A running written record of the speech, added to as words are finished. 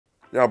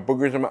Yeah,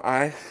 boogers in my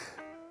eyes.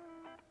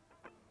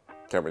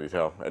 Can't really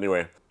tell.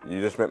 Anyway,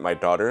 you just met my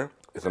daughter.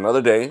 It's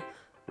another day.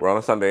 We're on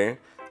a Sunday.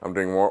 I'm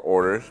doing more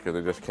orders because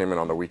they just came in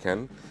on the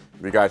weekend.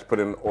 If you guys put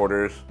in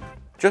orders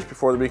just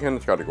before the weekend,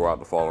 it's got to go out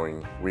the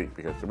following week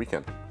because it's the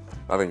weekend.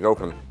 Nothing's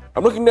open.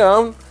 I'm looking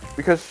down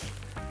because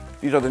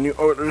these are the new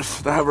orders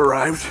that have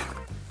arrived.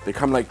 They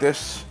come like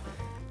this.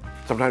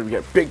 Sometimes we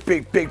get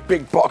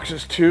big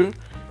boxes too.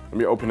 Let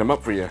me open them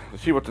up for you to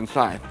see what's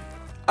inside.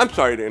 I'm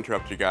sorry to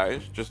interrupt you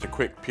guys. Just a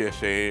quick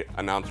PSA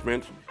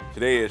announcement.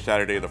 Today is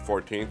Saturday the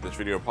 14th. This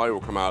video probably will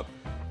come out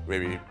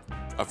maybe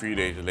a few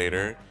days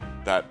later.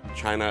 That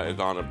China is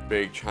on a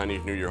big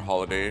Chinese New Year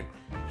holiday.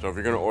 So if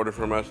you're gonna order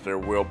from us, there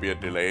will be a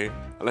delay.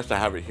 Unless I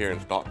have it here in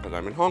stock because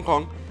I'm in Hong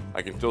Kong.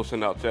 I can still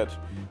send out sets.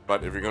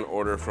 But if you're gonna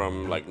order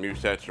from like new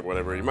sets or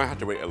whatever, you might have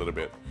to wait a little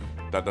bit.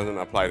 That doesn't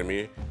apply to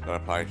me. That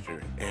applies to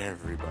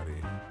everybody.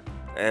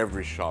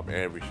 Every shop,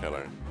 every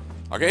seller.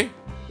 Okay?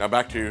 Now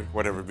back to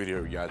whatever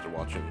video you guys are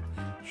watching.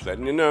 Just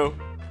letting you know.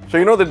 So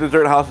you know the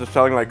dessert house is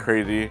selling like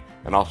crazy,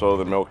 and also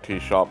the milk tea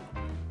shop,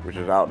 which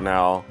is out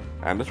now,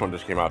 and this one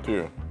just came out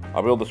too.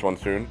 I'll build this one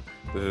soon.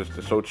 This is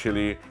the So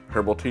Chilly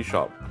herbal tea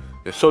shop.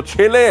 It's so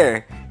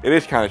chilly! It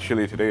is kind of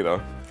chilly today though.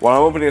 While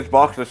I'm opening this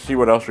box, let's see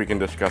what else we can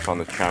discuss on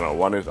this channel.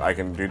 One is I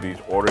can do these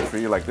orders for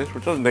you like this,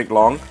 which doesn't take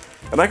long.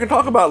 And I can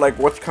talk about like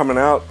what's coming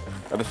out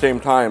at the same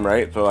time,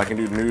 right? So I can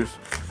do news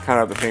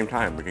kind of at the same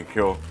time. We can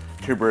kill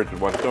two birds with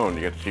one stone.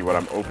 You get to see what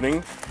I'm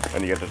opening,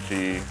 and you get to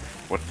see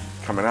what's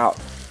coming out.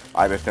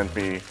 Ida sent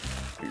me,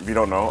 if you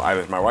don't know,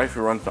 Ida's my wife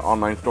who runs the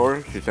online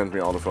store. She sends me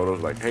all the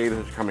photos like, hey,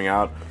 this is coming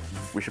out.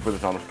 We should put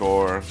this on the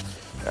store.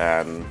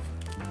 And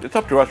it's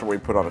up to us what we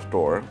put on the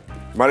store.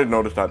 You might have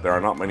noticed that there are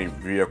not many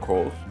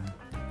vehicles.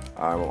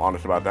 I'm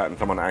honest about that. And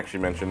someone actually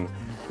mentioned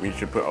we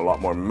should put a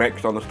lot more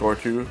mechs on the store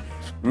too.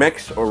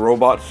 Mechs or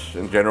robots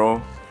in general,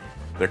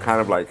 they're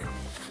kind of like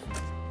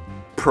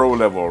pro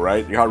level,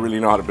 right? You gotta really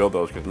know how to build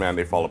those because man,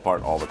 they fall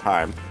apart all the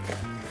time.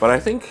 But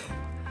I think,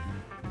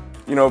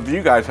 you know, if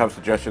you guys have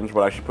suggestions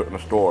what I should put in the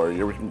store,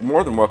 you're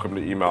more than welcome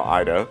to email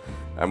Ida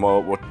and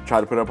we'll try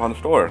to put it up on the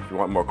store. If you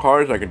want more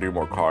cars, I can do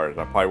more cars.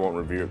 I probably won't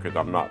review it because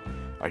I'm not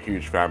a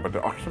huge fan, but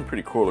there are some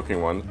pretty cool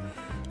looking ones.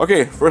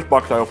 Okay, first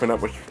box I opened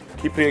up was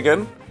Keeppley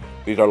again.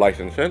 These are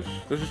licensed scents.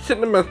 This is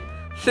cinema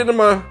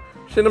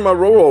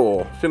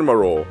roll. These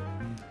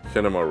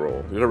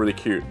are really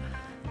cute.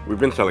 We've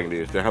been selling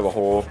these. They have a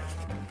whole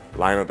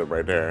line of them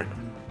right there.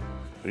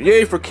 So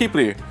yay for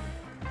Keeppley.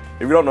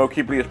 If you don't know,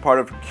 Keeppley is part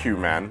of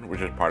Qman,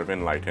 which is part of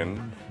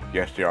Enlighten.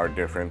 Yes, they are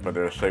different, but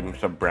they're the same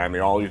sub-brand. They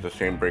all use the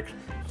same bricks,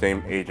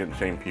 same agent,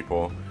 same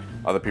people.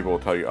 Other people will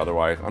tell you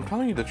otherwise. I'm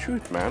telling you the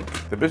truth, man.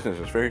 The business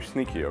is very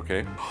sneaky,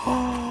 okay?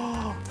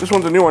 This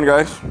one's a new one,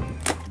 guys.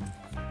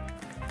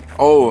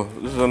 Oh,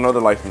 this is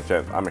another license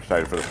set. I'm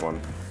excited for this one.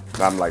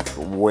 I'm like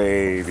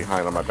way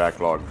behind on my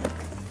backlog.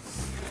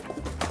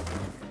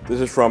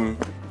 This is from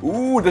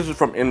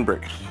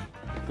Inbrixx.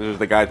 This is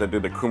the guys that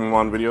did the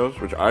Qman videos,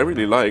 which I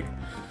really like.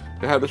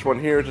 They have this one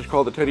here, it's just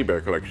called the Teddy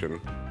Bear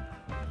Collection.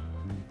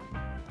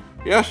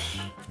 Yes!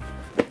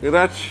 Look at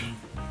that.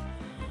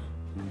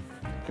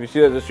 Can you see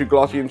that it's too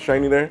glossy and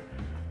shiny there?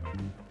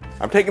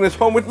 I'm taking this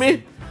home with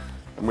me.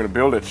 I'm gonna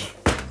build it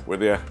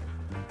with the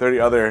 30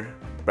 other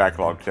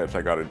backlog sets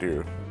I gotta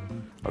do.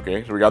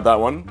 Okay, so we got that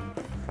one.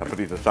 I put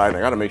these aside and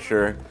I gotta make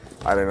sure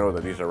I didn't know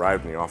that these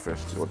arrived in the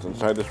office. What's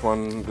inside this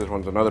one? This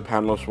one's another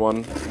panelist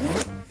one.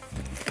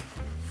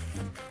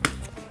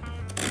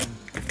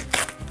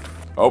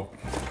 Oh,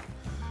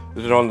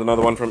 this is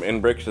another one from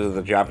Inbrixx. This is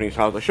the Japanese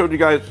house. I showed you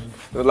guys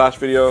in the last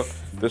video.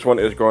 This one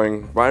is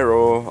going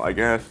viral, I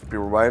guess.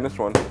 People are buying this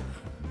one.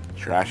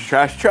 Trash,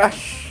 trash,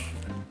 trash.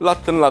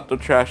 Lots and lots of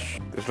trash.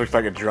 This looks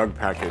like a drug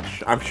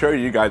package. I'm sure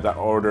you guys that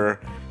order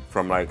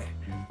from like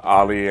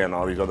Ali and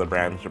all these other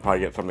brands should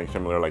probably get something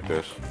similar like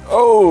this.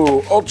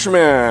 Oh,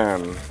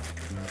 Ultraman.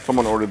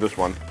 Someone ordered this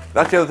one.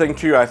 That's the other thing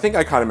too. I think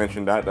I kind of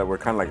mentioned that we're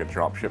kind of like a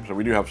drop ship. So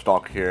we do have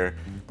stock here.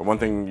 But one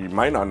thing you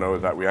might not know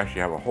is that we actually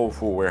have a whole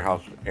full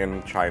warehouse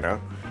in China.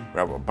 We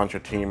have a bunch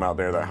of team out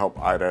there that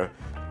help Ida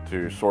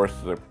to source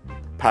the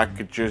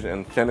packages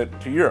and send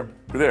it to Europe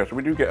through there. So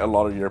we do get a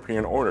lot of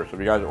European orders. So if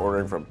you guys are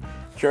ordering from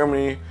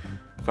Germany,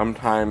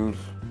 sometimes,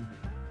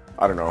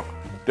 I don't know,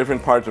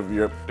 different parts of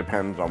Europe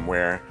depends on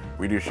where.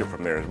 We do ship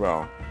from there as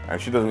well. And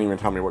she doesn't even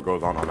tell me what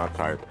goes on that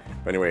side.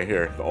 But anyway,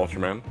 here, the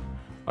Ultraman.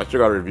 I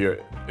still gotta review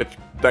it. It's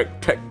like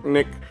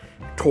Technic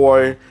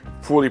toy,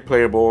 fully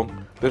playable.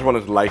 This one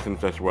is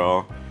licensed as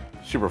well.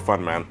 Super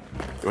fun, man.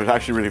 It was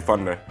actually really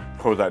fun to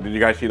pose that. Did you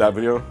guys see that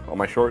video on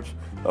my shorts?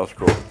 That was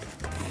cool.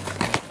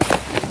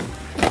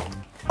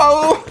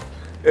 Oh!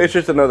 It's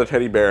just another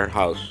teddy bear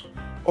house.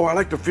 Oh, I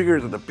like the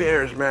figures of the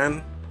bears,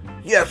 man.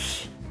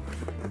 Yes!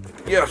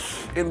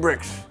 Yes,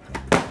 Inbrixx.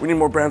 We need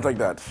more brands like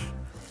that.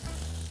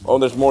 Oh,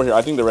 there's more here.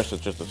 I think the rest is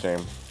just the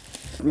same.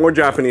 More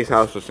Japanese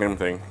house, the same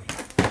thing.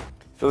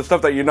 So the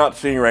stuff that you're not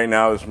seeing right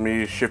now is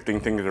me shifting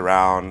things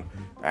around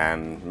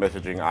and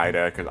messaging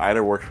Ida, because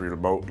Ida works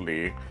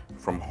remotely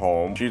from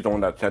home. She's the one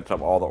that sets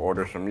up all the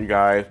orders from you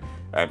guys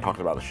and talks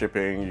about the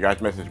shipping. You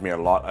guys message me a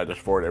lot. I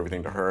just forward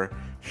everything to her.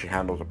 She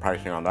handles the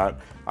pricing on that.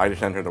 I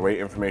just enter the weight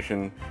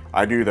information.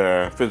 I do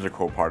the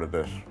physical part of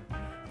this,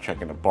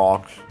 checking the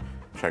box,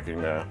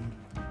 checking the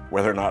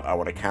whether or not I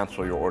want to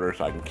cancel your order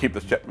so I can keep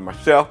the set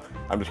myself.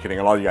 I'm just kidding.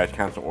 A lot of you guys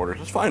cancel orders.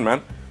 It's fine,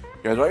 man.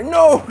 You guys are like,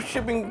 no,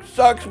 shipping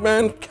sucks,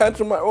 man.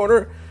 Cancel my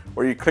order.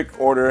 Or you click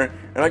order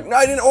and like, no,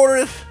 I didn't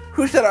order this.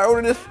 Who said I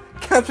ordered this?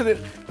 Cancel it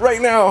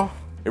right now.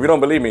 If you don't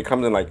believe me, it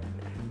comes in like,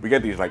 we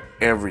get these like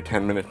every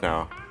 10 minutes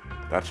now.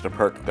 That's the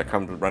perk that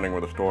comes with running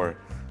with a store.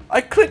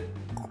 I click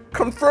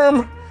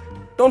confirm,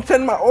 don't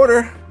send my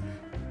order,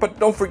 but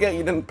don't forget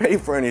you didn't pay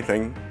for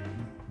anything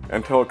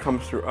until it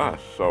comes through us.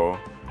 So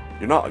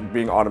you're not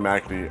being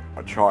automatically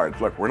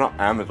charged. Look, we're not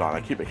Amazon.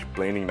 I keep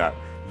explaining that.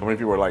 So many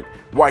people are like,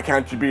 why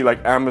can't you be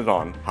like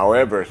Amazon?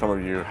 However, some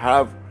of you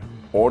have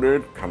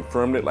ordered,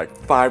 confirmed it like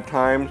 5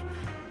 times,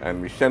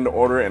 and we send the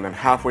order and then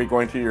halfway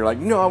going to you're like,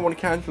 no, I want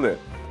to cancel it.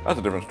 That's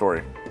a different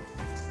story.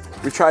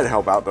 We try to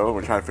help out though.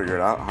 We try to figure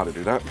it out, how to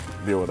do that,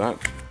 deal with that.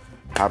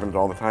 Happens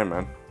all the time,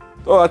 man.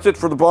 So that's it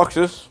for the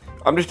boxes.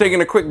 I'm just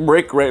taking a quick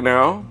break right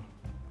now.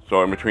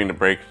 So in between the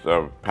breaks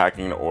of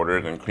packing the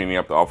orders and cleaning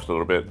up the office a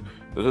little bit,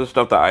 this is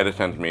stuff that Ida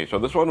sends me. So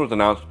this one was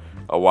announced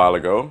a while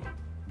ago.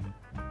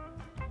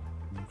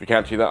 If you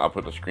can't see that, I'll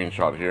put the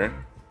screenshot here.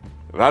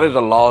 That is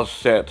a Laws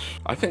set.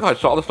 I think I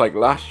saw this like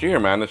last year,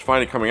 man. It's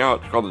finally coming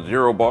out. It's called the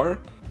Zero Bar.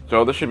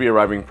 So this should be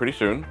arriving pretty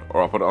soon,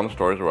 or I'll put it on the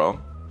store as well.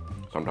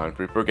 Sometimes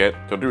we forget,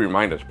 so do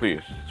remind us,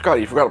 please.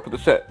 Scottie, you forgot to put the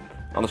set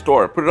on the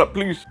store. Put it up,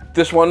 please.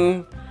 This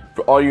one,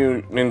 for all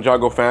you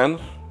Ninjago fans,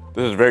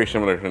 this is very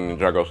similar to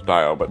Ninjago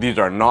style, but these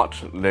are not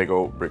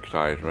Lego brick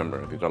size,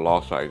 remember. These are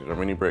Law size, these are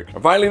mini bricks.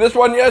 And finally, this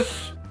one,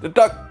 yes! The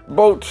duck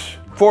boat.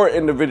 4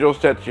 individual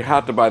sets, you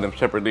have to buy them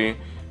separately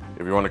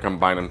if you want to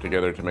combine them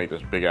together to make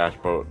this big ass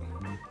boat.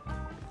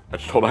 I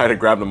just told I had to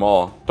grab them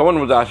all. Someone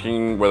was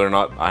asking whether or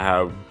not I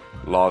have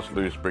Law's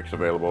loose bricks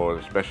available,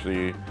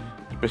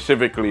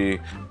 specifically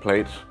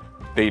plates.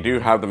 They do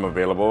have them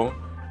available.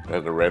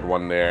 There's a red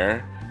one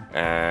there,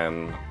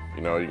 and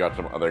you know, you got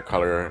some other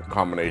color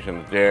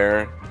combinations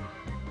there.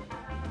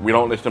 We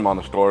don't list them on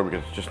the store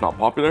because it's just not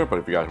popular, but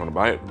if you guys want to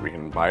buy it, we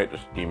can buy it.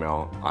 Just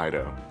email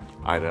Ida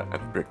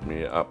at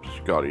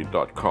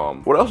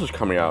brickmeupscottie.com. What else is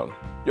coming out?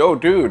 Yo,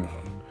 dude,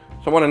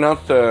 someone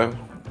announced a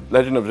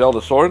Legend of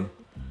Zelda sword.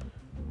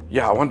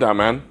 Yeah, I want that,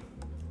 man.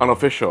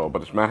 Unofficial,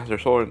 but it's Master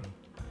Sword.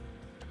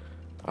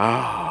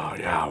 Ah,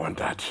 yeah, I want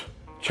that.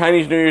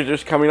 Chinese New Year's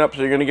just coming up,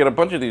 so you're gonna get a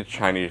bunch of these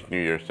Chinese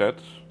New Year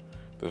sets.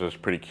 This is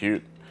pretty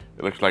cute.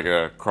 It looks like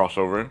a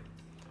crossover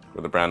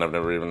with a brand I've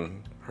never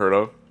even heard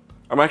of.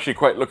 I'm actually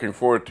quite looking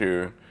forward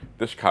to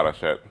this Cada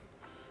set.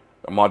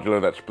 A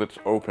modular that splits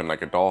open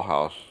like a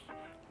dollhouse.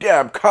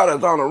 Damn,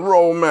 Cada's on a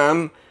roll,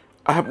 man.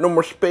 I have no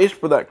more space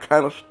for that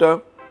kind of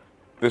stuff.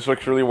 This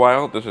looks really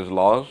wild. This is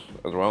Laws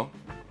as well.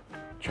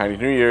 Chinese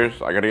New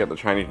Year's. I gotta get the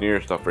Chinese New Year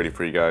stuff ready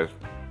for you guys.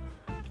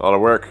 A lot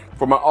of work.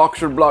 For my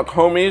Oxford Block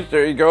homies,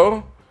 there you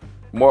go.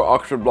 More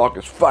Oxford Block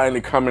is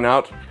finally coming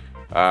out.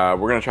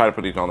 We're gonna try to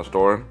put these on the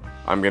store.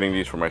 I'm getting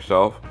these for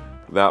myself.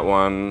 That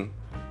one,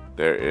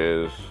 there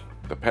is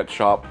the pet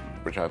shop,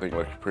 which I think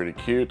looks pretty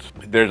cute.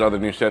 There's other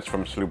new sets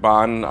from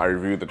Sluban. I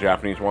reviewed the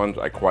Japanese ones.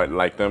 I quite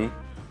like them.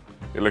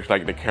 It looks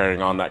like they're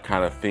carrying on that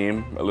kind of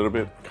theme a little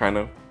bit, kind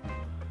of.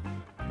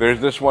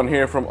 There's this one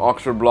here from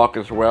Oxford Block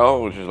as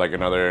well, which is like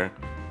another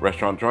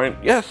restaurant joint.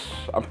 Yes,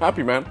 I'm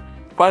happy, man.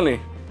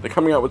 Finally, they're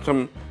coming out with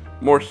some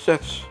more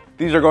sets.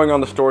 These are going on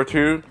the store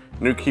too.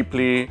 New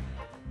Keeppley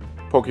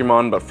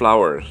Pokemon, but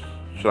flowers.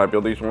 Should I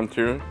build these one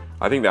too?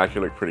 I think they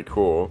actually look pretty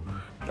cool.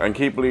 And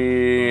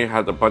Keeppley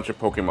has a bunch of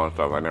Pokemon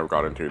stuff I never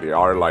got into. They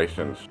are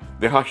licensed.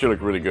 They actually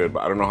look really good,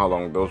 but I don't know how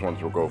long those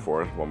ones will go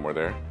for. One more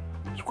there.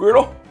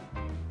 Squirtle!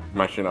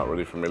 I'm actually not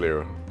really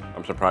familiar.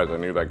 I'm surprised I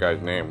knew that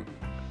guy's name.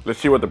 Let's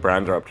see what the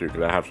brands are up to,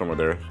 because I have some of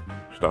their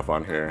stuff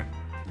on here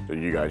that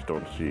you guys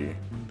don't see.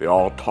 They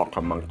all talk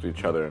amongst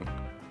each other.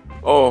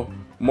 Oh,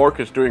 Mork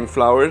is doing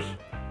flowers.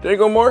 There you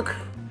go, Mork.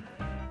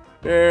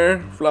 There,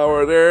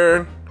 flower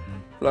there,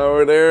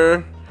 flower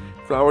there,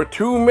 flower.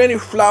 Too many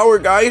flower,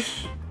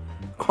 guys.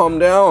 Calm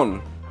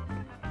down.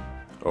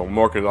 Oh,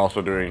 Mork is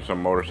also doing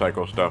some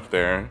motorcycle stuff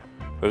there.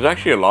 There's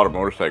actually a lot of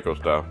motorcycle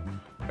stuff.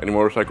 Any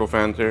motorcycle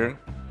fans here?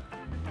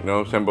 You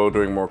know, Sembo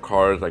doing more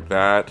cars like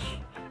that,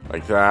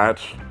 like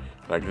that,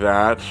 like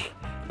that,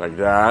 like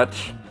that.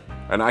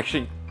 And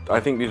actually, I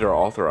think these are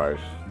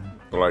authorized.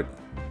 Like,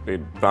 they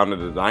found a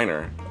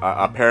designer.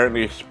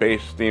 Apparently,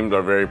 space themes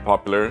are very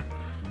popular.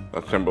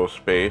 That's Sembo's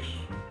space.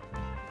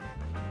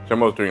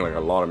 Sembo's doing like a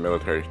lot of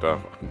military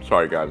stuff. I'm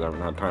sorry guys, I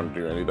haven't had time to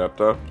do any of that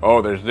stuff. Oh,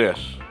 there's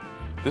this.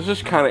 This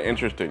is kind of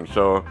interesting.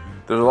 So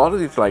there's a lot of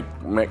these like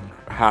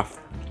half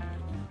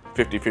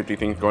 50-50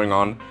 things going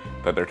on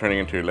that they're turning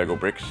into Lego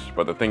bricks.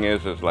 But the thing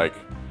is like,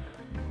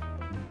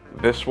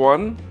 this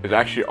one is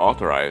actually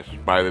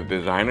authorized by the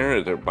designer.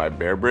 Is it by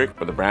Bear Brick?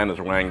 But the brand is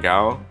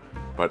Wangao.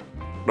 But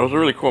those are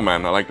really cool,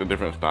 man. I like the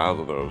different styles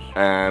of those.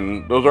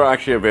 And those are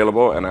actually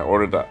available, and I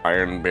ordered the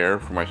Iron Bear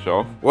for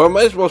myself. Well, I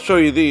might as well show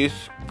you these,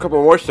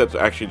 couple more sets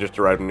actually just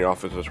arrived in the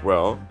office as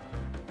well.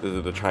 This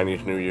is the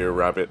Chinese New Year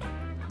Rabbit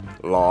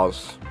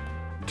Laws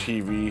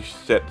TV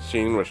set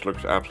scene, which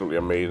looks absolutely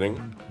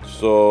amazing.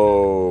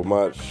 So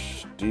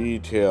much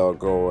detail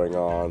going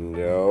on,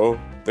 yo.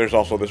 There's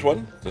also this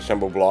one, the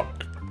Sembo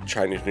Block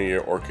Chinese New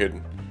Year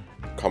Orchid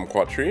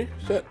Kumquat Tree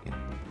set.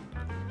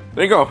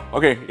 There you go.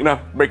 Okay,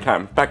 enough break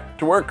time. Back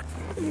to work.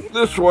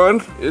 This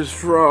one is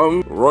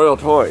from Royal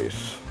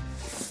Toys,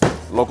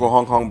 local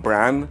Hong Kong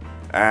brand,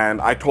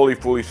 and I totally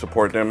fully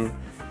support them.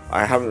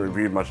 I haven't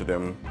reviewed much of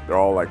them. They're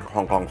all like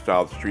Hong Kong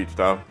style street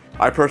stuff.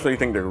 I personally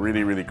think they're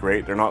really, really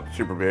great. They're not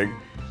super big,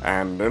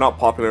 and they're not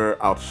popular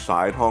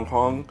outside Hong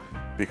Kong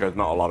because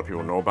not a lot of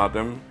people know about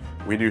them.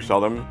 We do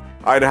sell them.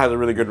 Ida has a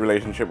really good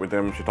relationship with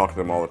them. She talks to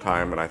them all the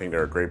time, and I think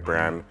they're a great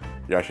brand.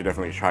 Yeah, she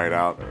definitely try it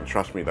out, and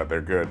trust me that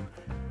they're good.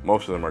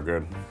 Most of them are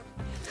good.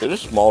 They're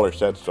just smaller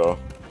sets, so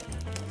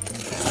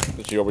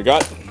let's see what we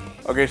got.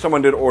 Okay,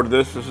 someone did order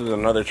this. This is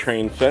another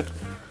train set.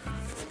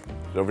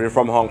 So if you're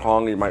from Hong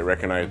Kong, you might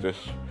recognize this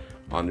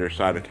on your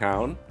side of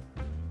town.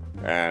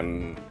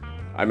 And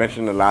I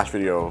mentioned in the last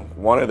video,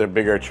 one of the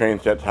bigger train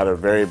sets had a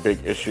very big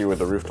issue with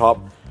the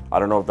rooftop. I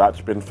don't know if that's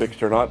been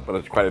fixed or not, but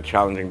it's quite a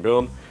challenging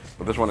build.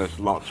 But this one is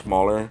a lot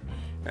smaller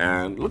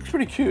and looks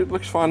pretty cute,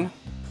 looks fun.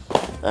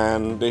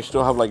 And they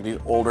still have like these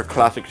older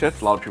classic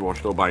sets. A lot of people are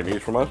still buying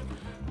these from us.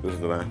 This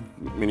is the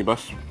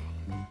minibus.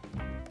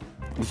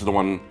 This is the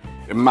one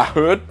in my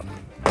hood.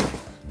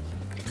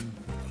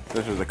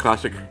 This is the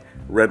classic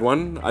red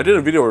one. I did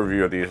a video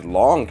review of these a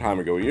long time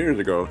ago, years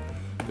ago.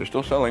 They're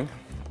still selling.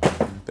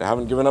 They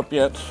haven't given up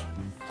yet.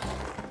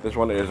 This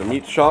one is a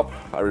meat shop.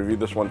 I reviewed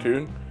this one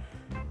too.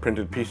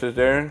 Printed pieces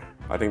there.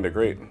 I think they're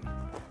great.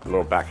 A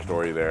little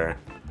backstory there.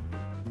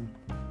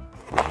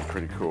 Which is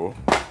pretty cool.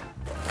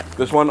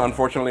 This one,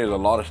 unfortunately, is a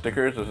lot of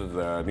stickers. This is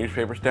a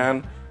newspaper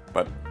stand,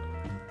 but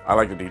I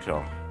like the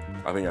detail.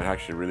 I think it's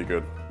actually really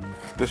good.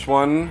 This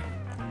one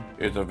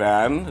is a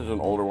van. This is an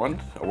older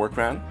one, a work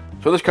van.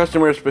 So this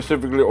customer is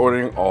specifically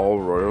ordering all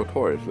Royal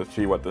Toys. Let's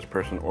see what this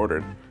person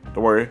ordered.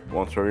 Don't worry,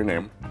 won't show your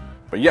name.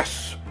 But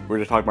yes, we're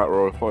just talking about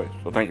Royal Toys,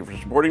 so thank you for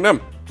supporting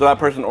them. So that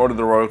person ordered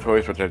the Royal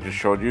Toys, which I just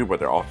showed you, but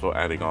they're also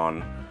adding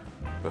on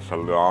the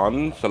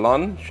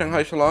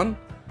Shanghai Salon.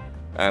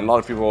 And a lot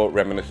of people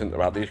reminiscent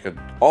about these because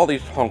all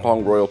these Hong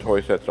Kong Royal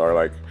Toy sets are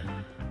like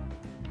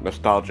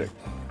nostalgic.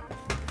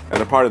 And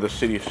they're part of the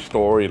city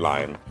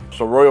storyline.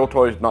 So Royal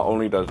Toys not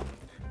only does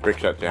brick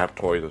sets, they have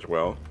toys as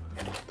well.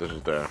 This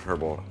is the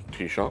herbal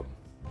tea shop.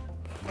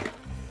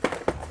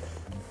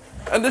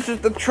 And this is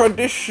the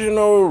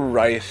traditional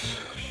rice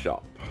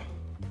shop.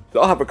 They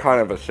all have a kind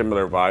of a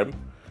similar vibe,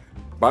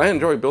 but I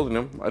enjoy building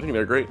them. I think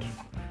they're great.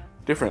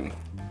 Different.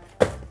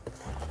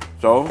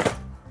 So,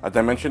 as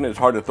I mentioned, it's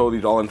hard to throw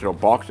these all into a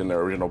box in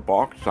their original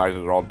box.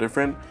 Sizes are all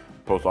different.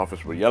 Post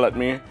office will yell at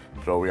me,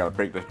 so we gotta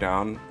break this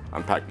down,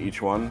 unpack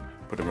each one,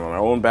 put them in our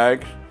own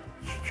bags,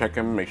 check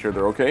them, make sure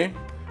they're okay,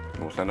 and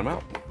we'll send them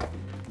out.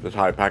 This is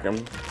how I pack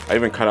them. I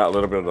even cut out a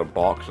little bit of the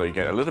box so you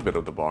get a little bit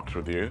of the box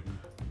with you.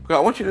 I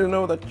want you to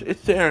know that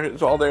it's there,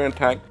 it's all there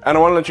intact. And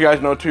I want to let you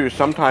guys know too,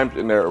 sometimes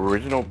in their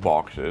original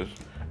boxes,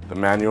 the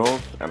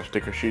manuals and the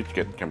sticker sheets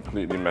get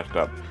completely messed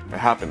up. It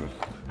happens.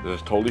 This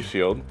is totally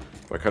sealed.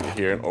 If I cut it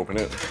here and open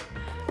it,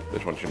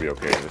 this one should be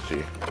okay. Let's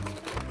see.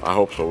 I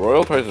hope so.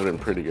 Royal Toys have been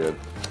pretty good.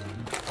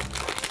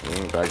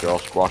 Bags are all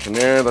squashed in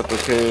there, that's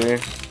okay.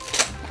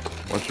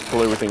 Once you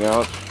pull everything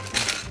out,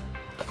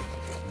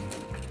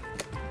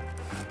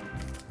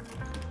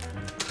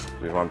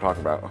 see what I'm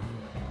talking about.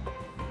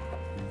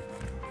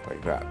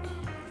 Like that.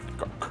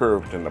 Got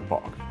curved in the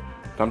box.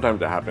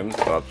 Sometimes that happens,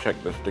 but I'll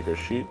check the sticker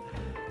sheet.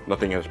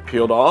 Nothing has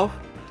peeled off,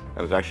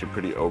 and it's actually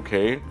pretty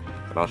okay.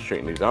 And I'll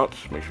straighten these out,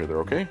 make sure they're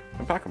okay,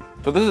 and pack them.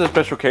 So this is a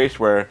special case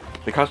where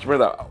the customer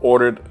that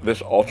ordered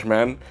this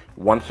Ultraman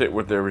wants it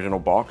with the original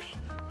box.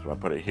 So I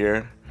put it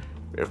here.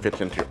 It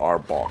fits into our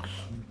box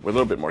with a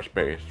little bit more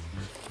space.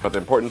 But the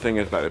important thing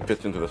is that it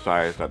fits into the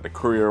size that the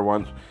courier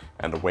wants,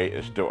 and the weight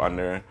is still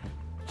under.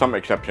 Some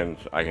exceptions,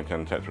 I can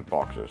send sets with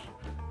boxes.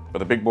 But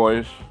the big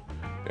boys,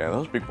 yeah,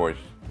 those big boys,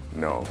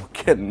 no,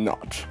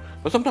 cannot.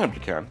 But sometimes you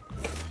can.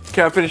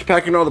 Okay, I finished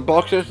packing all the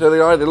boxes. There they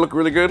are. They look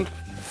really good.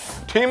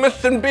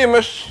 Teamus and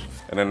Beamus.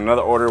 And then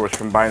another order was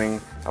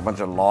combining a bunch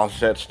of Law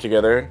sets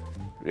together.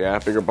 Yeah,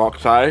 bigger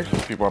box size.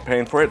 People are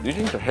paying for it. These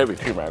things are heavy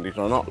too, man. These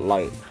are not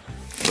light.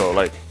 So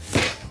like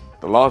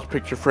the Law's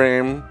picture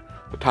frame,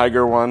 the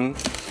Tiger one,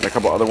 and a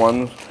couple other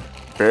ones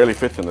barely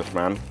fits in this,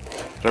 man.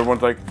 So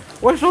everyone's like,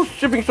 why is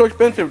shipping so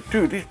expensive?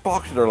 Dude, these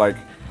boxes are like,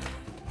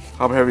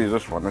 how heavy is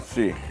this one? Let's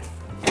see.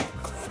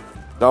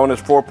 That one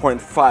is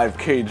 4.5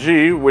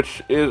 kg,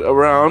 which is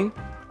around,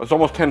 it's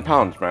almost 10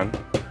 pounds, man.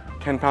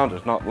 10 pounds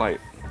is not light.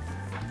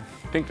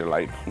 I think they're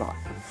light, it's not.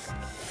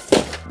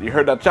 You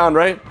heard that sound,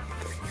 right?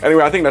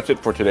 Anyway, I think that's it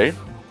for today,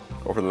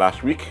 or for the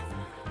last week.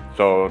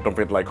 So don't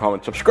forget to like,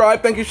 comment,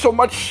 subscribe. Thank you so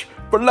much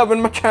for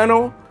loving my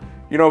channel.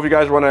 You know, if you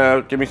guys want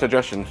to give me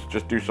suggestions,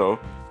 just do so.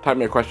 Type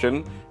me a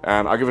question,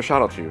 and I'll give a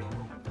shout out to you.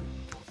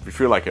 If you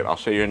feel like it, I'll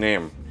say your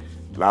name,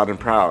 loud and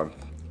proud.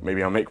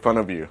 Maybe I'll make fun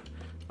of you.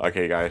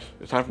 Okay, guys,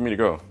 it's time for me to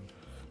go.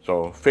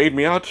 So fade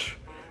me out.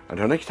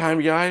 Until next time,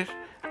 you guys,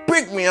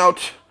 brick me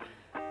out.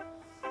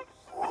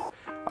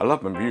 I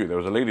love my view. There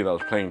was a lady that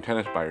was playing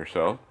tennis by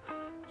herself.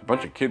 There's a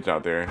bunch of kids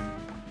out there.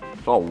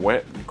 It's all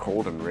wet and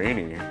cold and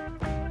rainy.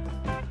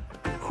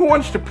 Who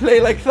wants to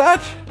play like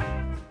that?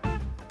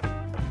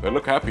 They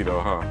look happy though,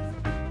 huh?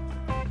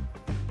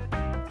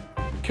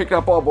 Kick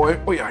that ball, boy.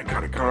 Oh yeah, I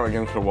got it. Counter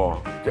against the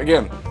wall.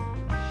 Again.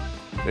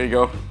 There you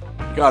go.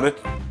 You got it.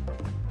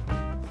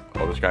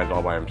 Oh, this guy's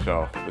all by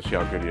himself. Let's see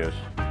how good he is.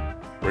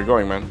 Where you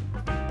going, man?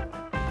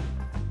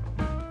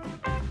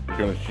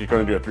 She's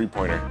gonna do a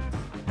three-pointer.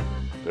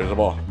 There's the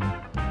ball.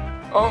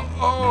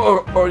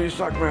 Oh, you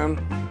suck, man.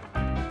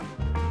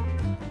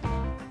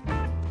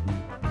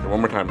 Okay, one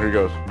more time. Here he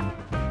goes.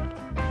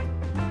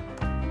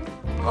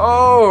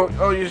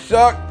 Oh, you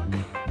suck.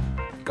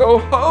 Go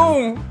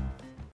home.